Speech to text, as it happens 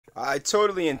I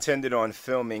totally intended on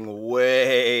filming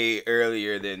way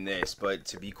earlier than this, but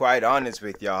to be quite honest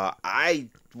with y'all, I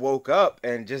woke up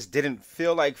and just didn't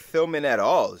feel like filming at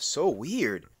all. It's so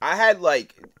weird. I had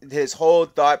like this whole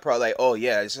thought probably like, oh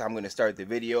yeah, this is how I'm gonna start the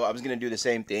video. I was gonna do the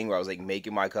same thing where I was like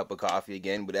making my cup of coffee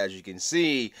again, but as you can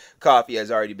see, coffee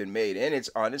has already been made and it's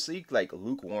honestly like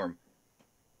lukewarm.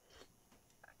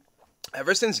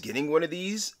 Ever since getting one of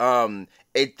these,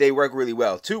 they work really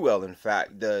well, too well in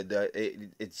fact.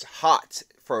 It's hot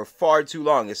for far too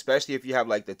long, especially if you have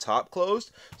like the top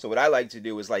closed. So what I like to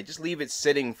do is like just leave it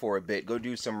sitting for a bit, go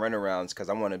do some runarounds because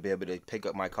I want to be able to pick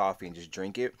up my coffee and just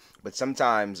drink it. But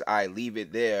sometimes I leave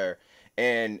it there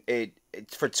and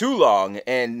it's for too long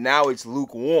and now it's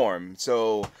lukewarm.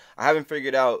 So I haven't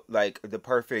figured out like the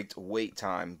perfect wait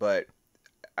time, but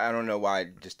I don't know why I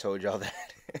just told y'all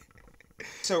that.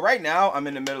 So right now I'm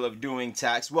in the middle of doing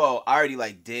tax. Well, I already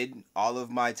like did all of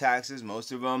my taxes,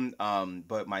 most of them.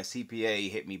 But my CPA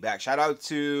hit me back. Shout out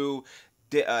to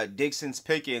Dixon's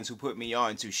Pickens who put me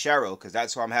on to Cheryl because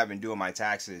that's who I'm having doing my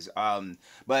taxes.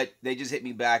 But they just hit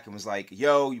me back and was like,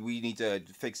 yo, we need to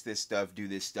fix this stuff, do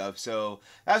this stuff. So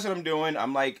that's what I'm doing.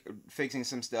 I'm like fixing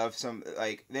some stuff. Some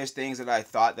like there's things that I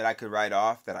thought that I could write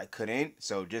off that I couldn't.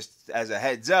 So just as a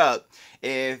heads up,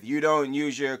 if you don't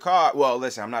use your car, well,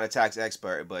 listen, I'm not a tax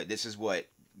expert, but this is what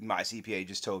my CPA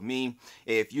just told me.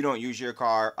 If you don't use your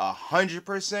car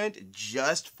 100%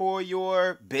 just for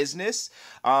your business,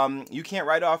 you can't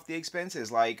write off the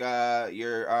expenses like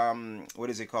your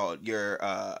what is it called, your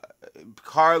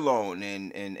car loan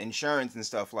and insurance and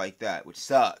stuff like that, which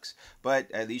sucks.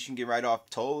 But at least you can get write off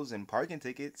tolls and parking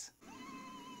tickets.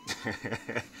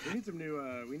 We need some new.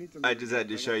 I just had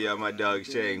to show y'all my dog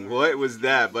Shane. What was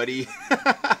that, buddy?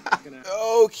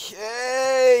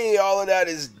 Okay, all of that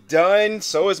is done.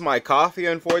 So is my coffee,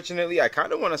 unfortunately. I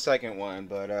kind of want a second one,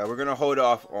 but we're gonna hold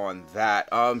off on that.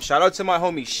 Shout out to my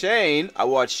homie Shane. I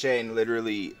watch Shane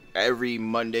literally every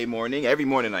Monday morning. Every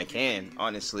morning I can,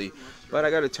 honestly. But I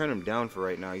gotta turn him down for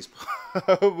right now. He's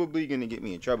probably gonna get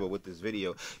me in trouble with this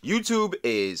video. YouTube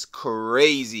is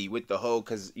crazy with the whole,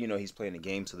 cause you know he's playing a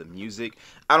game, so the music.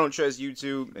 I don't trust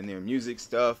YouTube and their music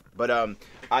stuff. But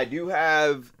I do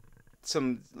have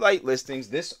some light listings.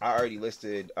 This I already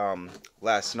listed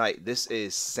last night. This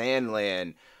is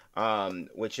Sandland,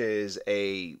 which is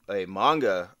a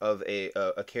manga of a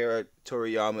Akira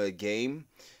Toriyama game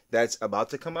that's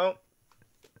about to come out.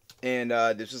 And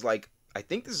this is like, I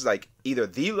think this is like either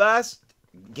the last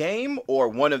game or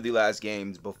one of the last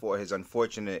games before his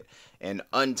unfortunate and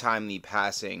untimely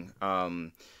passing.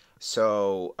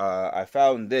 So I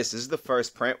found this. This is the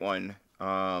first print one.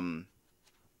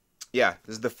 Yeah,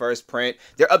 this is the first print.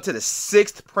 They're up to the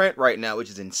 6th print right now, which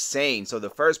is insane. So the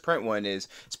first print one it's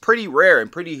pretty rare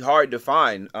and pretty hard to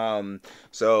find.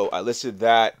 So I listed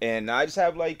that, and I just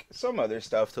have like some other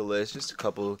stuff to list, just a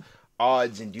couple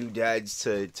odds and doodads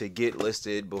to get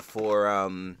listed before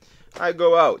I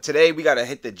go out. Today we gotta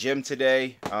hit the gym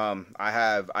today.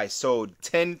 I sold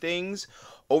 10 things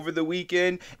over the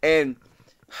weekend, and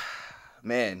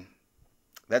man,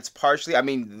 that's partially, I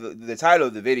mean, the title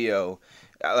of the video,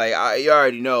 like you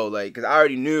already know, like, because I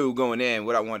already knew going in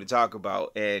what I wanted to talk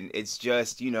about, and it's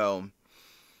just, you know,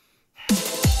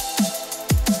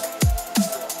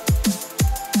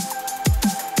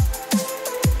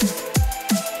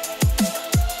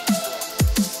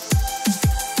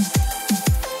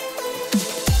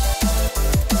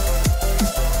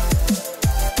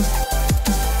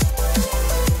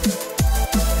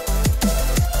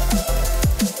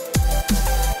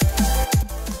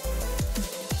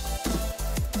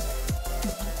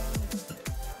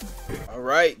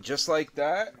 just like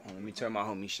that. Let me turn my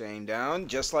homie Shane down.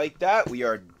 Just like that, we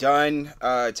are done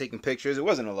taking pictures. It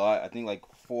wasn't a lot. I think like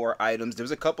 4 items. There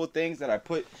was a couple things that I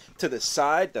put to the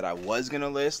side that I was gonna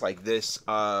list, like this.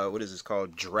 What is this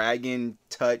called? Dragon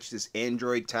Touch. This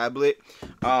Android tablet.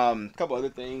 A couple other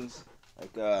things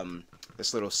like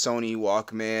this little Sony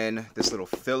Walkman. This little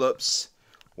Philips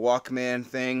Walkman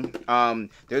thing.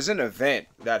 There's an event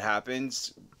that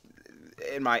happens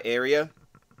in my area.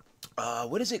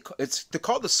 What is it? It's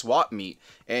called the swap meet,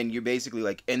 and you're basically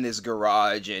like in this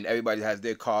garage, and everybody has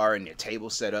their car and their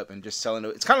table set up and just selling it.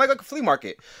 It's kind of like a flea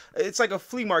market. It's like a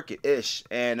flea market ish,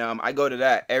 and I go to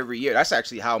that every year. That's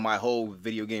actually how my whole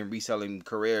video game reselling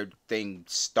career thing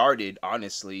started,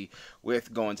 honestly,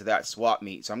 with going to that swap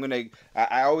meet. So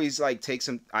I always like take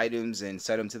some items and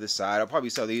set them to the side. I'll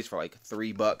probably sell these for like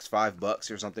 $3,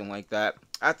 $5 or something like that.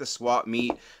 at the swap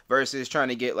meet versus trying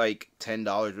to get like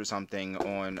 $10 or something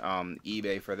on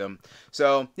eBay for them.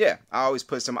 So yeah, I always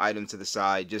put some items to the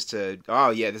side just to, oh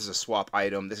yeah, this is a swap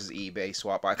item, this is eBay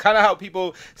swap. Kind of how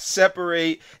people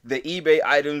separate the eBay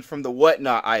items from the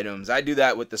whatnot items. I do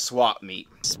that with the swap meet.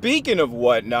 Speaking of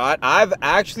whatnot, I've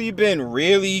actually been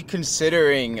really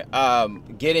considering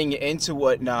getting into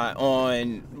whatnot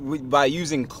by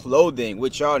using clothing,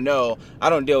 which y'all know I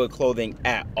don't deal with clothing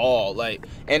at all. Like,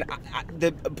 and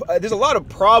there's a lot of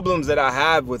problems that I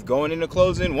have with going into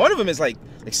clothing. One of them is like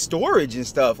storage and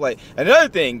stuff. Like, another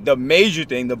thing, the major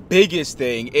thing, the biggest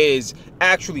thing is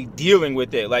actually dealing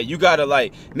with it. Like, you gotta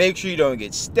like make sure you don't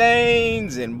get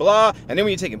stains and blah, and then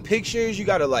when you're taking pictures, you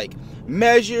gotta like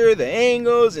measure the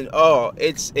angles, and oh,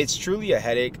 it's truly a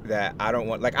headache that I don't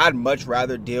want. Like, I'd much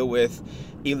rather deal with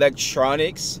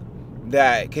electronics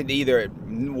that could either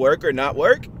work or not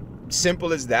work,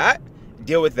 simple as that,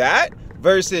 deal with that,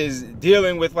 versus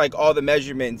dealing with like all the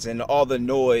measurements and all the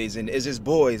noise, and is this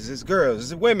boys, is this girls,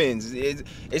 is it women's,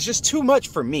 it's just too much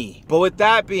for me. But with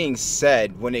that being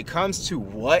said, when it comes to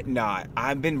whatnot,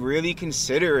 I've been really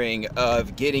considering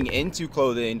of getting into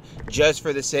clothing just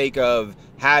for the sake of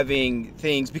having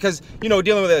things, because, you know,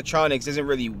 dealing with electronics doesn't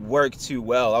really work too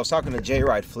well. I was talking to J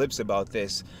Ride Flips about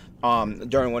this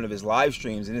during one of his live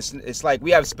streams, and it's like we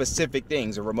have specific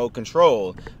things: a remote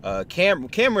control,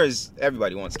 cameras.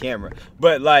 Everybody wants camera,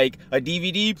 but like a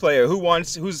DVD player.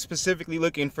 Who's specifically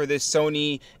looking for this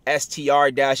Sony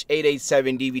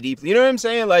STR-887 DVD? You know what I'm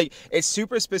saying? Like, it's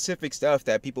super specific stuff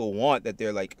that people want, that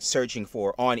they're like searching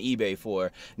for on eBay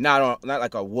for, not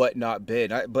like a whatnot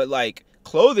bid, but like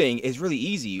clothing is really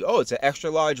easy. Oh, it's an extra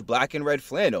large black and red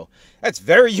flannel. That's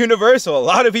very universal. A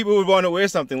lot of people would want to wear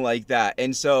something like that.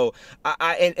 And so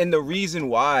and the reason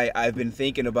why I've been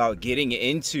thinking about getting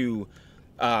into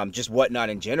just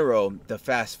whatnot in general, the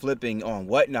fast flipping on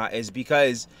whatnot, is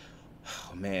because,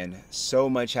 oh man, so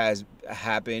much has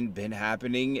been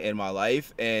happening in my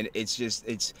life, and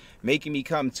it's making me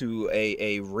come to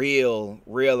a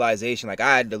realization. Like,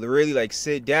 I had to really like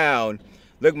sit down,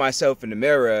 look myself in the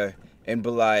mirror, and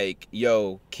be like,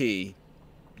 yo, Key,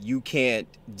 you can't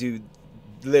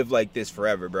live like this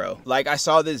forever, bro. Like, I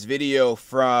saw this video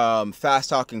from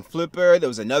Fast Talking Flipper. There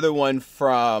was another one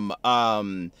from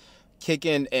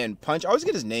Kicking and Punch. I always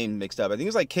get his name mixed up. I think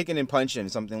it's like Kicking and Punching,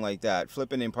 something like that.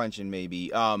 Flipping and Punching, maybe.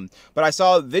 But I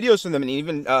saw videos from them, and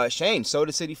even Shane,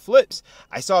 Soda City Flips.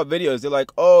 I saw videos. They're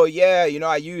like, oh yeah, you know,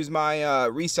 I use my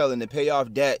reselling to pay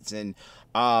off debts, and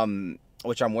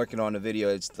which I'm working on a video.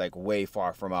 It's like way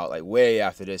far from out, like way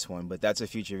after this one, but that's a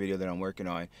future video that I'm working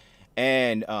on.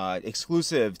 And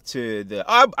exclusive to the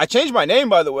I changed my name,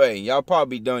 by the way. Y'all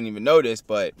probably don't even know this,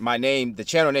 but my name, the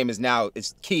channel name, is now,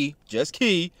 it's Key, just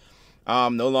Key.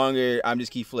 No longer I'm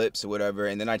Just Key Flips or whatever.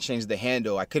 And then I changed the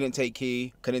handle. I couldn't take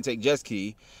Key, couldn't take Just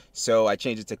Key, so I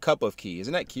changed it to Cup of Key.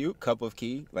 Isn't that cute? Cup of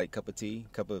Key, like cup of tea,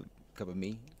 cup of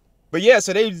me. But yeah,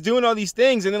 so they was doing all these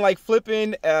things, and then like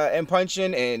Flipping and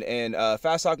Punching and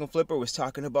Fast Talking Flipper was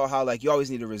talking about how like you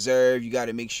always need a reserve. You got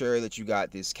to make sure that you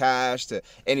got this cash to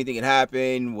anything can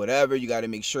happen, whatever. You got to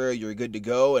make sure you're good to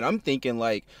go. And I'm thinking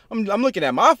like, I'm looking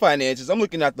at my finances, I'm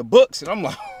looking at the books, and I'm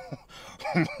like,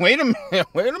 wait a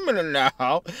minute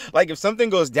now. Like, if something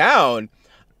goes down,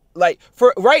 like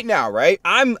for right now, right?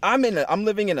 I'm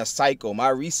living in a cycle. My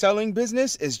reselling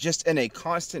business is just in a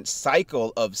constant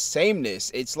cycle of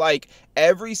sameness. It's like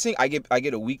I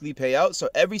get a weekly payout, so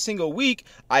every single week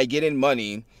I get in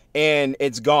money, and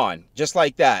it's gone just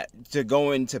like that, to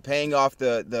go into paying off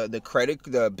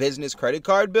the business credit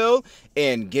card bill,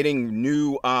 and getting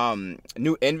new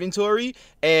inventory,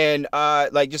 and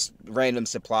like just random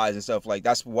supplies and stuff. Like,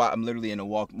 that's why I'm literally in a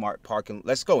Walmart parking.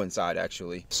 Let's go inside,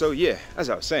 actually. So yeah, as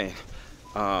I was saying,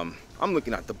 I'm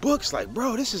looking at the books like,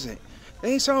 bro, they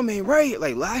ain't something right.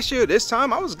 Like, last year this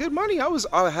time I was good money.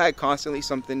 I had constantly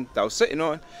something that I was sitting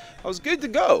on. I was good to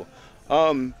go.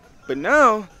 But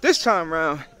now, this time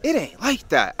around, it ain't like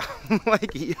that. I'm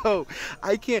like, yo,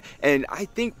 I can't. And I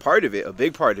think a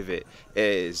big part of it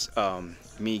is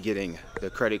me getting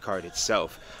the credit card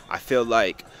itself. I feel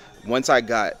like once I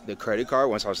got the credit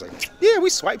card, once I was like, yeah, we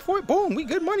swipe for it, boom, we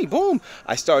good money, boom,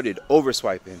 I started over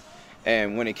swiping.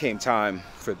 And when it came time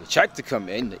for the check to come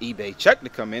in, the eBay check to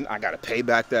come in, I got to pay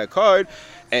back that card.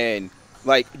 And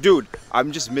like, dude,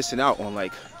 I'm just missing out on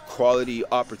like quality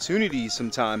opportunities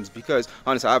sometimes, because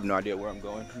honestly I have no idea where I'm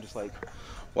going. I'm just like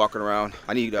walking around.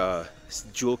 I need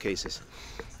jewel cases.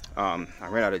 I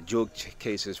ran out of jewel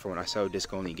cases for when I sell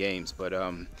disc only games. But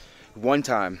one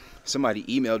time somebody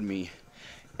emailed me,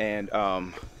 and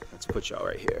let's put y'all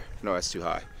right here. No, that's too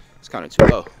high. It's kind of too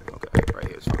low. Okay, right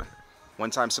here is fine.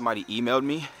 One time somebody emailed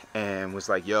me and was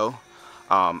like, yo,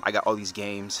 I got all these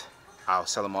games. I'll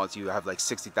sell them all to you. I have like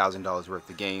 $60,000 worth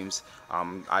of games.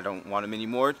 I don't want them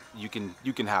anymore. You can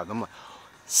have them. I'm like,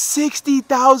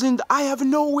 60,000. I have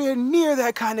nowhere near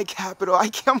that kind of capital.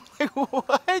 I'm like,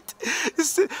 what?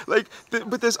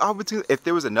 But there's opportunity. If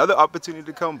there was another opportunity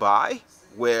to come by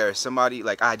where somebody,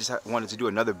 like, I just wanted to do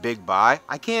another big buy,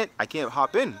 I can't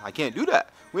hop in. I can't do that.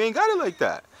 We ain't got it like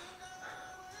that.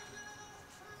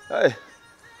 Hey.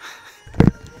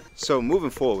 So moving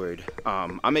forward,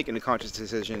 I'm making a conscious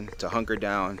decision to hunker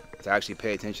down, to actually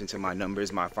pay attention to my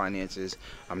numbers, my finances.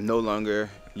 I'm no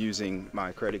longer using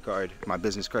my credit card, my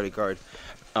business credit card.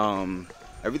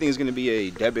 Everything is going to be a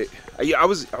debit. I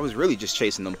was really just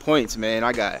chasing them points, man.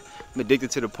 I'm addicted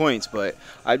to the points, but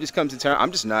I've just come to terms.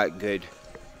 I'm just not good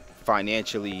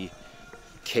financially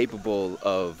capable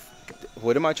of.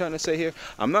 What am I trying to say here?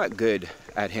 I'm not good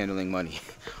at handling money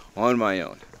on my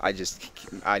own.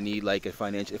 I need like a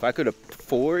financial, if I could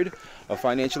afford a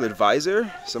financial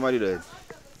advisor, somebody to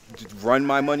run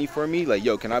my money for me, like,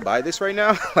 yo, can I buy this right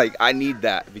now? Like, I need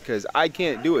that because I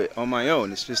can't do it on my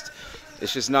own. It's just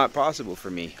not possible for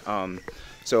me.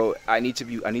 So I need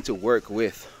to work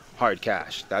with hard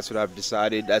cash. That's what I've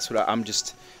decided. That's what I'm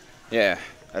just, yeah,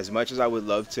 as much as I would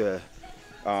love to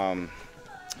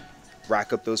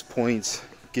rack up those points,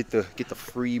 get the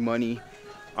free money,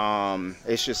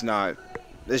 it's just not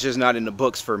in the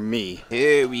books for me.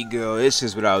 Here we go. This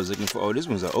is what I was looking for. Oh, this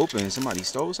one's open. Somebody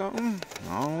stole something?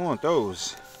 I don't want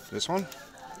those. This one?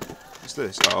 What's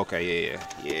this? Oh, okay,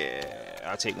 yeah.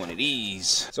 I'll take one of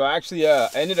these. So I actually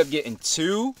ended up getting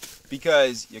two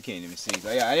because you can't even see.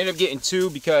 But yeah, I ended up getting two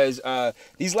because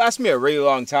these last me a really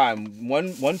long time.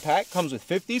 One pack comes with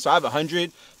 50, so I have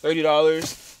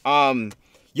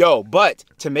 $130. But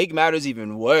to make matters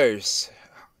even worse,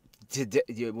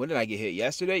 when did I get hit?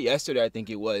 Yesterday, I think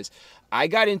it was. I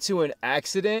got into an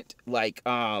accident like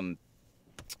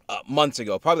months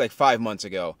ago, probably like 5 months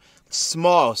ago.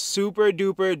 Small, super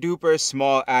duper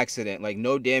small accident, like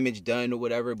no damage done or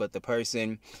whatever, but the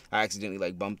person, I accidentally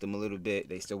like bumped them a little bit.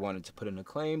 They still wanted to put in a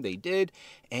claim. They did,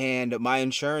 and my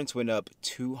insurance went up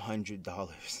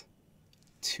 $200.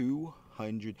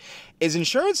 $200. Is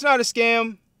insurance not a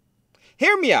scam?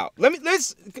 Hear me out. Let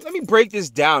me break this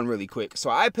down really quick. So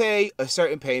I pay a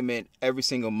certain payment every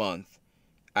single month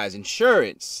as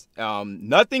insurance.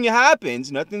 Nothing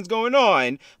happens, nothing's going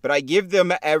on, but I give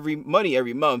them money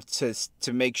every month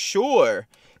to make sure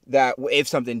that if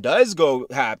something does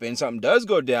happen, something does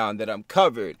go down, that I'm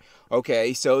covered.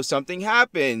 Okay, so something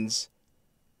happens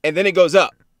and then it goes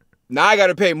up. Now I got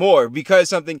to pay more because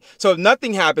something. So if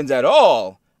nothing happens at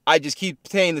all, I just keep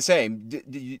paying the same.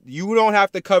 You don't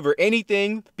have to cover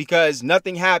anything because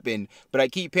nothing happened, but I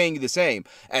keep paying you the same.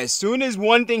 As soon as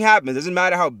one thing happens, doesn't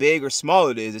matter how big or small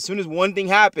it is, as soon as one thing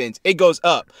happens, it goes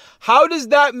up. How does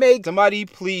that make somebody,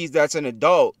 please, that's an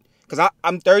adult? Because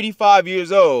I'm 35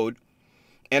 years old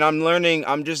and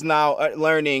I'm just now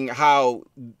learning how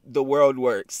the world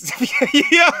works.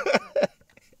 Yeah.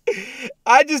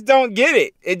 I just don't get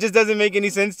it. It just doesn't make any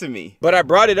sense to me. But I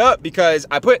brought it up because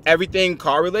I put everything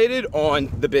car related on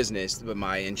the business.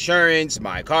 My insurance,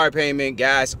 my car payment,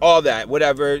 gas, all that,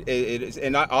 whatever it is.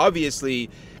 And that obviously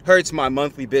hurts my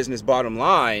monthly business bottom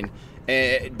line.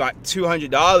 And about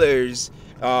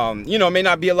 $200, may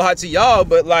not be a lot to y'all,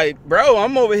 but like, bro,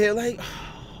 I'm over here like,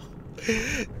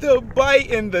 the bite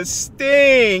and the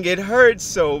sting, it hurts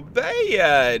so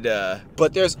bad.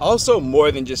 But there's also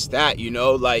more than just that,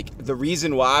 like the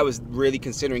reason why I was really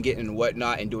considering getting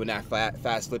Whatnot and doing that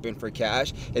fast flipping for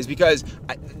cash is because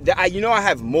I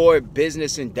have more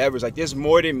business endeavors. Like there's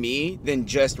more to me than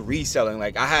just reselling.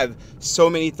 Like I have so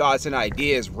many thoughts and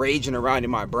ideas raging around in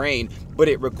my brain, but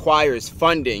it requires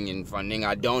funding, and funding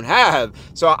I don't have.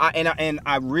 So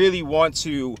I really want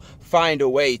to find a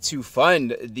way to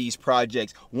fund these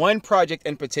projects. One project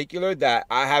in particular that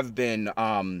I have been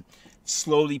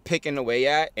slowly picking away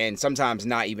at, and sometimes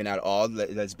not even at all,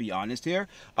 let's be honest here,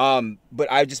 but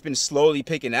I've just been slowly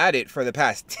picking at it for the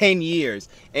past 10 years,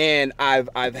 and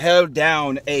I've held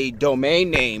down a domain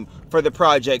name for the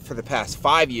project for the past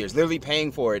 5 years, literally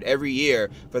paying for it every year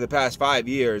for the past 5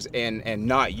 years and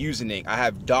not using it. I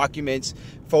have documents,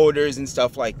 folders and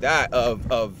stuff like that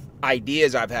of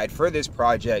ideas I've had for this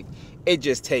project. It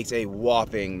just takes a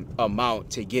whopping amount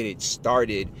to get it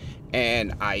started,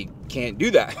 and I can't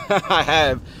do that.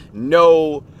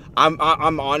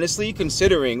 I'm honestly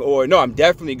considering, I'm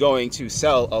definitely going to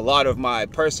sell a lot of my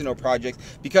personal projects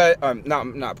because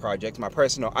my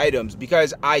personal items,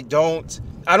 because I don't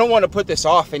want to put this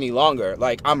off any longer.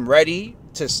 Like I'm ready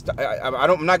to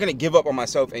I'm not gonna give up on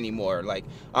myself anymore. Like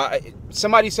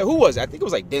somebody said, who was it? I think it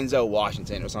was like Denzel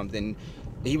Washington or something.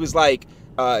 He was like,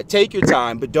 take your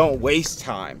time, but don't waste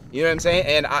time. You know what I'm saying?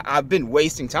 And I've been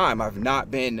wasting time. I've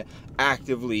not been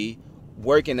actively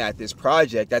working at this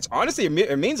project. That's honestly,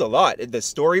 it means a lot. The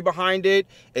story behind it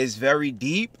is very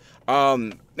deep.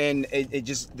 And it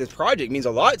just, this project means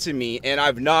a lot to me, and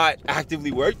I've not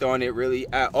actively worked on it really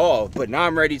at all, but now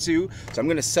I'm ready to. So I'm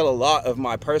gonna sell a lot of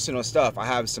my personal stuff. I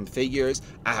have some figures,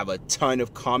 I have a ton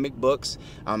of comic books,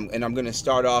 and I'm gonna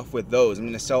start off with those. I'm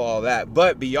gonna sell all that,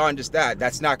 but beyond just that,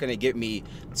 that's not gonna get me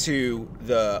to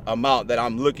the amount that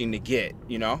I'm looking to get,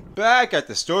 you know? Back at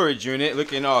the storage unit,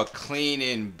 looking all clean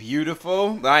and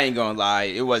beautiful. I ain't gonna lie,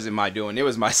 it wasn't my doing. It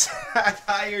was my, I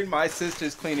hired my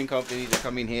sister's cleaning company to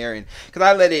come in here, and because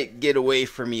I let it get away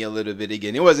from me a little bit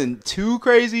again. It wasn't too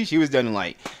crazy. She was done in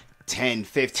like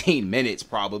 10-15 minutes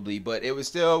probably, but it was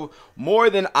still more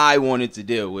than I wanted to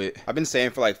deal with. I've been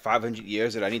saying for like 500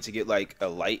 years that I need to get like a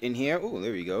light in here. Oh,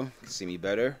 there we go. You can see me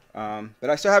better. But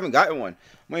I still haven't gotten one.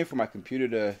 I'm waiting for my computer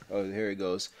to, oh, here it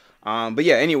goes. But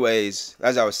yeah, anyways,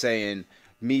 as I was saying,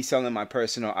 me selling my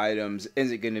personal items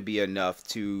isn't going to be enough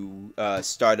to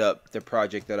start up the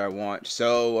project that I want.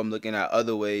 So I'm looking at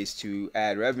other ways to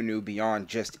add revenue beyond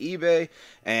just eBay.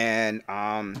 And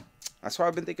that's why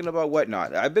I've been thinking about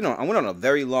Whatnot. I went on a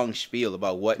very long spiel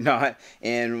about Whatnot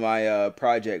and my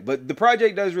project. But the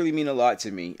project does really mean a lot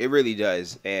to me. It really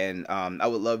does. And I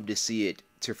would love to see it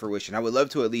to fruition. I would love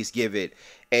to at least give it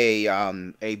a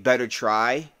better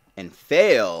try and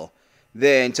fail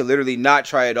than to literally not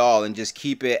try at all and just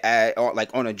keep it at like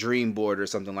on a dream board or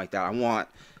something like that. I want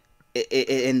it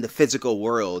in the physical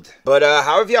world. But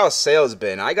how have y'all sales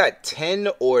been? I got 10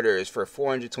 orders for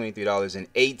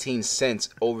 $423.18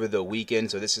 over the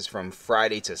weekend. So this is from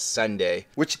Friday to Sunday,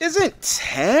 which isn't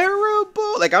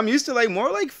terrible. Like I'm used to like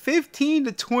more like 15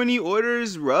 to 20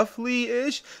 orders roughly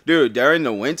ish. Dude, during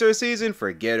the winter season,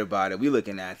 forget about it. We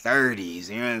looking at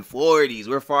 30s and 40s.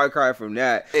 We're far cry from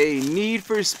that. A Need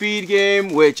for Speed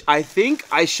game, which I think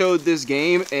I showed this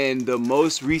game in the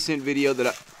most recent video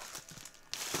that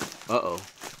Uh-oh.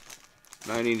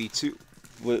 982.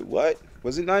 Wait, what?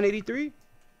 Was it 983?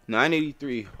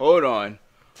 983. Hold on.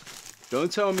 Don't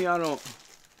tell me I don't.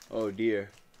 Oh,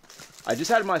 dear. I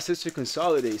just had my sister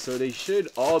consolidate, so they should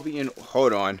all be in.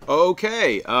 Hold on.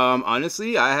 Okay.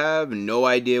 Honestly, I have no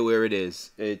idea where it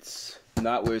is. It's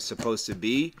not where it's supposed to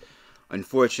be,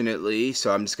 unfortunately.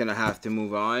 So I'm just gonna have to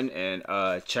move on and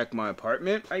check my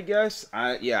apartment, I guess.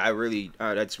 Yeah, I really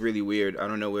that's really weird. I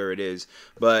don't know where it is,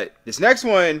 but this next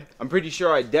one I'm pretty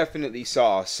sure I definitely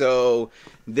saw. So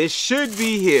this should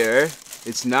be here.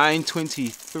 It's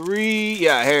 923.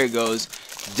 Yeah, here it goes.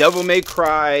 Devil May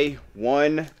Cry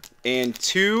 1 and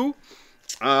 2.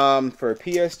 For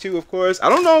PS2, of course. I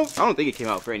don't know. I don't think it came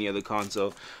out for any other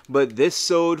console, but this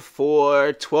sold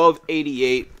for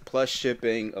 $12.88 plus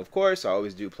shipping. Of course, I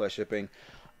always do plus shipping.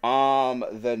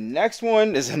 The next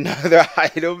one is another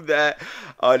item that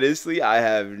honestly I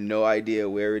have no idea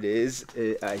where it is.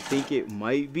 I think it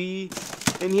might be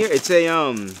in here. It's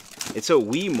a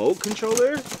Weymouth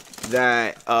controller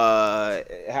that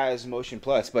has Motion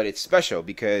Plus, but it's special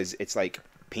because it's like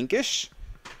pinkish,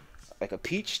 like a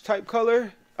peach type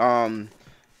color.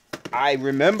 I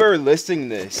remember listing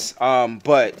this,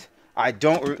 but I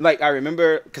don't like. I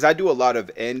remember because I do a lot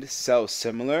of end sell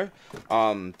similar.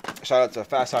 Shout out to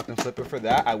Fast Talk and Flipper for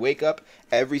that. I wake up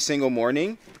every single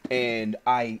morning and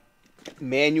I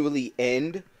manually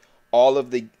end all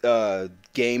of the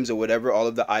games or whatever, all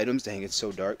of the items. Dang, it's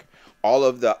so dark. All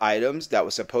of the items that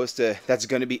was supposed to, that's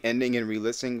going to be ending and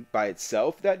relisting by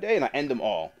itself that day, and I end them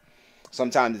all.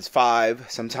 Sometimes it's 5,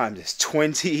 sometimes it's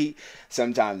 20,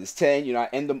 sometimes it's 10. You know, I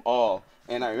end them all.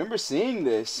 And I remember seeing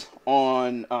this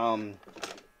on, and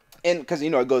because, you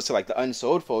know, it goes to like the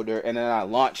unsold folder, and then I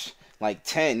launched like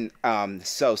 10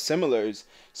 sell similars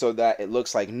so that it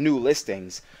looks like new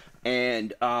listings.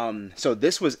 And so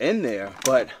this was in there,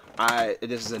 but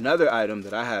this is another item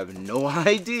that I have no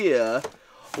idea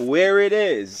where it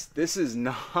is. This is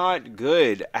not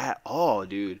good at all,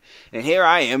 dude. And here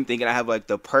I am thinking I have like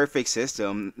the perfect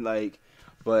system, like,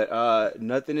 but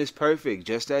nothing is perfect.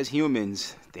 Just as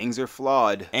humans, things are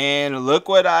flawed. And look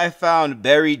what I found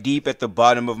buried deep at the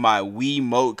bottom of my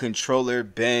Wiimote controller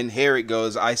bin. Here it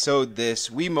goes. I sold this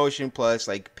Wii Motion Plus,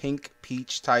 like pink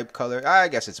peach type color. I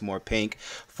guess it's more pink,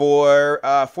 for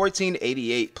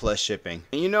 $14.88 plus shipping.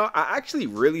 And you know, I actually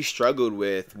really struggled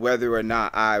with whether or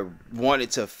not I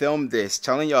wanted to film this,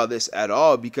 telling y'all this at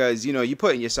all, because, you know, you're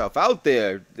putting yourself out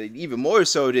there even more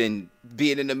so than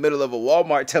being in the middle of a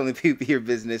Walmart telling people your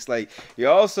business. Like,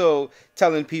 you're also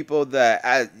telling people that,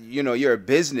 as you know, you're a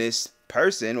business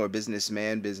person or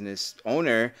businessman, business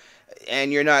owner.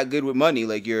 and you're not good with money.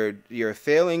 Like you're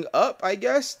failing up, I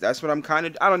guess. That's what I'm kind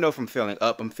of. I don't know if I'm failing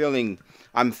up.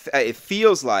 It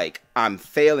feels like I'm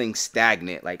failing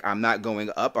stagnant. Like I'm not going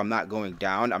up, I'm not going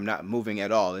down, I'm not moving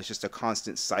at all. It's just a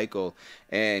constant cycle.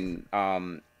 And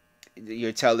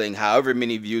you're telling however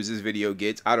many views this video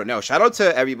gets. I don't know. Shout out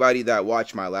to everybody that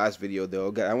watched my last video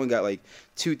though. I only got like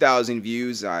 2,000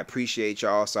 views. I appreciate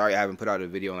y'all. Sorry I haven't put out a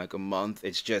video in like a month.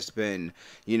 It's just been,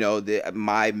 you know,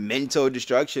 my mental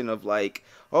destruction of like,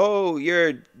 oh,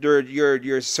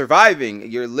 you're surviving,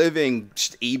 you're living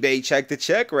eBay check to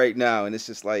check right now, and it's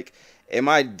just like, am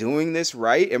I doing this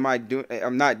right? Am I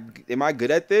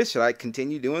good at this? Should I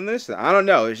continue doing this? I don't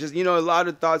know. It's just, you know, a lot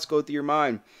of thoughts go through your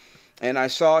mind. And I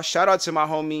saw, shout out to my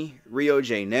homie Rio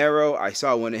Janeiro. I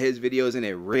saw one of his videos and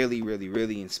it really, really,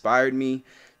 really inspired me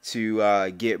to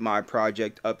get my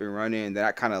project up and running. And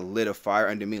that kind of lit a fire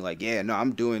under me. Like, yeah, no,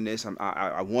 I'm doing this.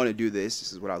 I want to do this.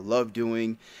 This is what I love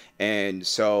doing. And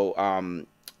so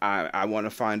I want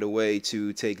to find a way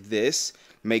to take this,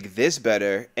 make this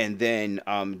better, and then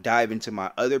dive into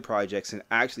my other projects and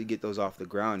actually get those off the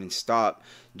ground and stop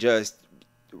just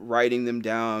writing them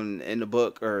down in a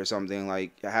book or something,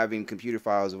 like having computer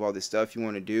files of all this stuff you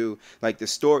want to do, like the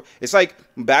store. It's like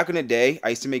back in the day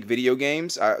I used to make video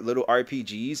games, little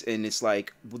RPGs, and it's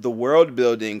like the world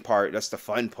building part, that's the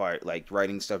fun part, like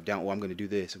writing stuff down. Oh, I'm gonna do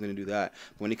this, I'm gonna do that.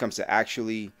 But when it comes to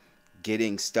actually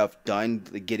getting stuff done,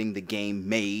 getting the game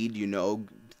made, you know,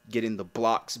 getting the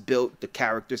blocks built, the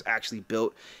characters actually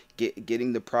built,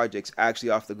 getting the projects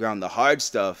actually off the ground, the hard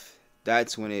stuff,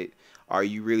 that's when it, are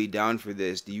you really down for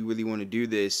this? Do you really want to do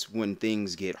this when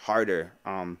things get harder?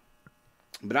 And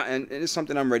it's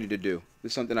something I'm ready to do.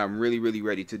 It's something I'm really, really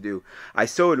ready to do. I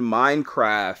sold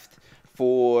Minecraft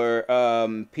for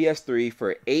PS3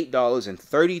 for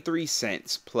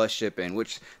 $8.33 plus shipping,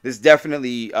 which this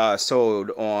definitely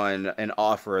sold on an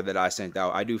offer that I sent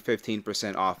out. I do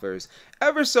 15% offers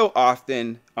ever so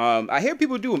often. I hear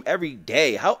people do them every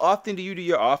day. How often do you do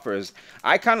your offers?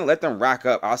 I kind of let them rack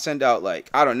up. I'll send out like,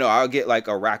 I don't know, I'll get like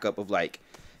a rack up of like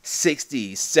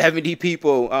 60, 70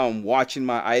 people watching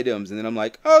my items, and then I'm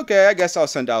like, okay, I guess I'll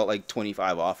send out like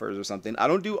 25 offers or something. I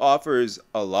don't do offers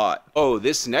a lot. Oh,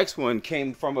 this next one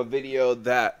came from a video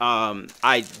that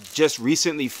I just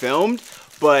recently filmed,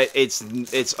 but it's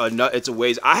a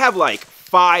ways. I have like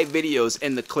 5 videos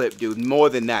in the clip, dude. More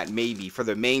than that, maybe, for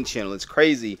the main channel. It's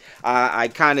crazy. I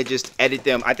kind of just edit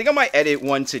them. I think I might edit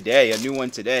one today, a new one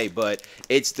today, but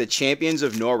it's the Champions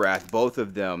of Norrath, both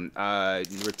of them.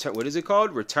 What is it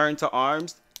called? Return to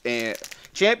Arms and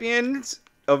Champions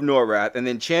of Norrath, and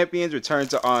then Champions Return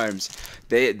to Arms.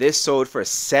 This sold for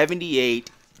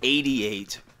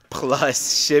 $78.88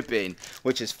 plus shipping,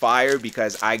 which is fire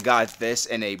because I got this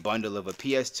in a bundle of a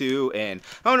PS2 and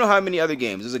I don't know how many other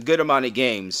games. There's a good amount of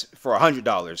games for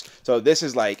 $100. So this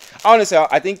is like, honestly,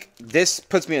 I think this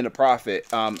puts me in a profit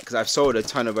because I've sold a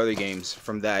ton of other games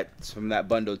from that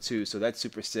bundle too. So that's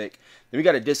super sick. Then we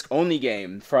got a disc only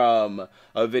game from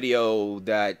a video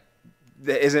that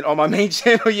isn't on my main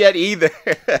channel yet either.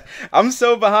 I'm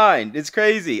so behind. It's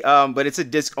crazy. But it's a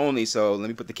disc only, so let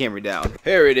me put the camera down.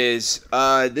 Here it is.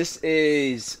 This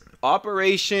is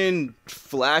Operation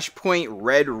Flashpoint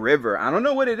Red River. I don't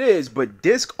know what it is, but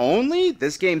disc only?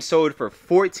 This game sold for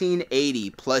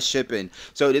 $14.80 plus shipping.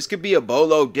 So this could be a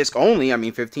bolo disc only. I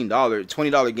mean, $15,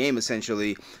 $20 game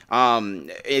essentially.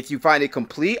 If you find it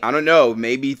complete, I don't know,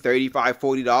 maybe $35,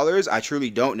 $40. I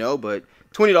truly don't know, but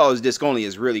 $20 disc only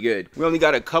is really good. We only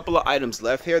got a couple of items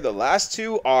left here. The last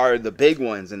two are the big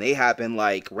ones, and they happen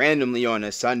like randomly on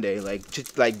a Sunday, like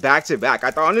just like back to back.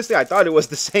 Honestly, I thought it was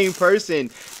the same person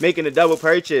making a double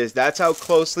purchase. That's how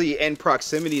closely in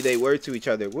proximity they were to each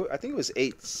other. I think it was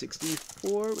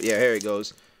 864. Yeah, here it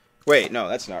goes. Wait, no,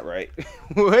 that's not right.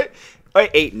 What? Oh,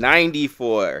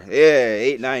 894. Yeah,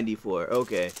 894.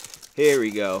 Okay, here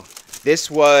we go.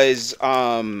 This was,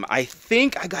 I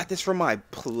think I got this from my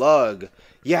plug.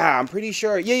 Yeah, I'm pretty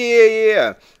sure.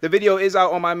 Yeah. The video is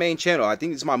out on my main channel. I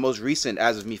think it's my most recent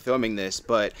as of me filming this.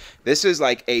 But this is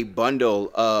like a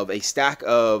bundle of a stack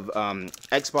of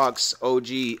Xbox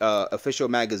OG official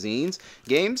magazines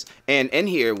games. And in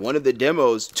here, one of the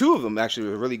demos, 2 of them actually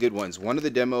were really good ones. One of the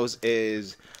demos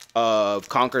is of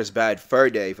Conker's Bad Fur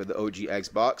Day for the OG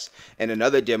Xbox, and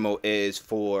another demo is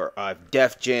for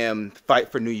Def Jam Fight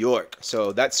for New York.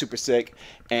 So that's super sick.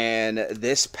 And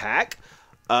this pack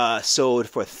sold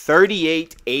for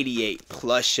 $38.88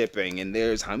 plus shipping. And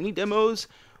there's how many demos?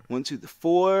 1, 2,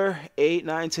 4, 8,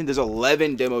 9, 10. There's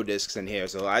 11 demo discs in here.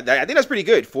 So I think that's pretty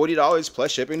good. $40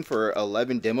 plus shipping for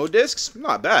 11 demo discs.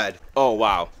 Not bad. Oh,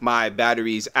 wow. My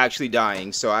battery's actually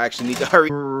dying. So I actually need to hurry.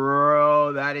 Bro,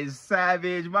 Yo, that is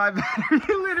savage. My battery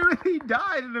literally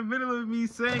died in the middle of me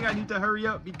saying I need to hurry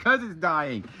up because it's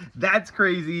dying. That's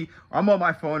crazy. I'm on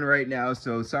my phone right now,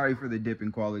 so sorry for the dip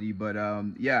in quality. But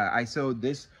yeah, I sold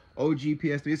this OG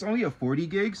PS3. It's only a 40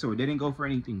 gig, so it didn't go for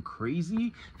anything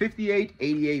crazy.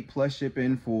 58.88 plus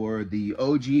shipping for the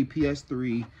OG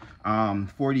PS3,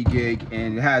 40 gig,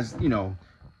 and it has, you know,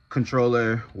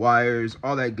 controller, wires,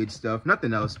 all that good stuff.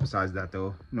 Nothing else besides that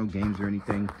though. No games or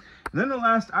anything. And then the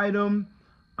last item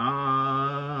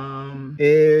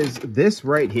is this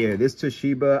right here. This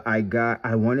Toshiba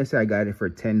I want to say I got it for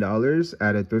 $10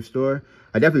 at a thrift store.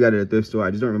 I definitely got it at a thrift store.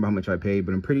 I just don't remember how much I paid,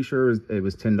 but I'm pretty sure it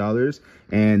was $10.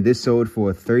 And this sold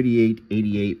for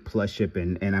 $38.88 plus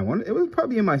shipping. And it was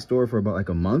probably in my store for about like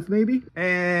a month maybe.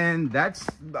 And that's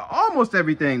almost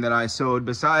everything that I sold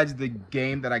besides the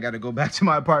game that I got to go back to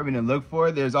my apartment and look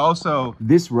for. There's also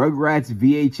this Rugrats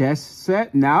VHS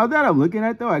set. Now that I'm looking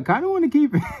at though, I kind of want to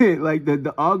keep it. Like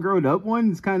the all grown up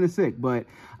one is kind of sick, but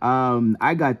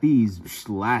I got these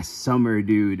last summer,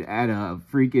 dude, at a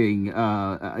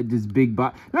freaking this big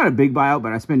buy, not a big buyout,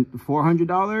 but I spent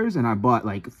 $400 and I bought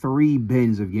like 3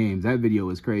 bins of games. That video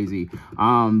was crazy.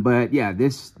 But yeah,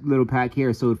 this little pack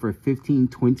here sold for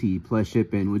 $15.20 plus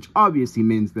shipping, which obviously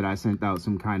means that I sent out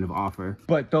some kind of offer.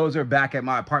 But those are back at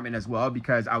my apartment as well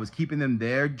because I was keeping them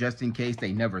there just in case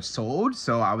they never sold.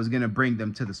 So I was gonna bring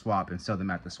them to the swap and sell them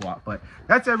at the swap. But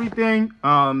that's everything.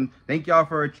 Thank y'all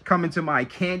for coming to my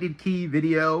candid key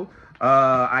video.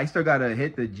 I still gotta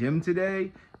hit the gym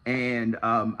today, and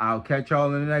I'll catch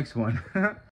y'all in the next one.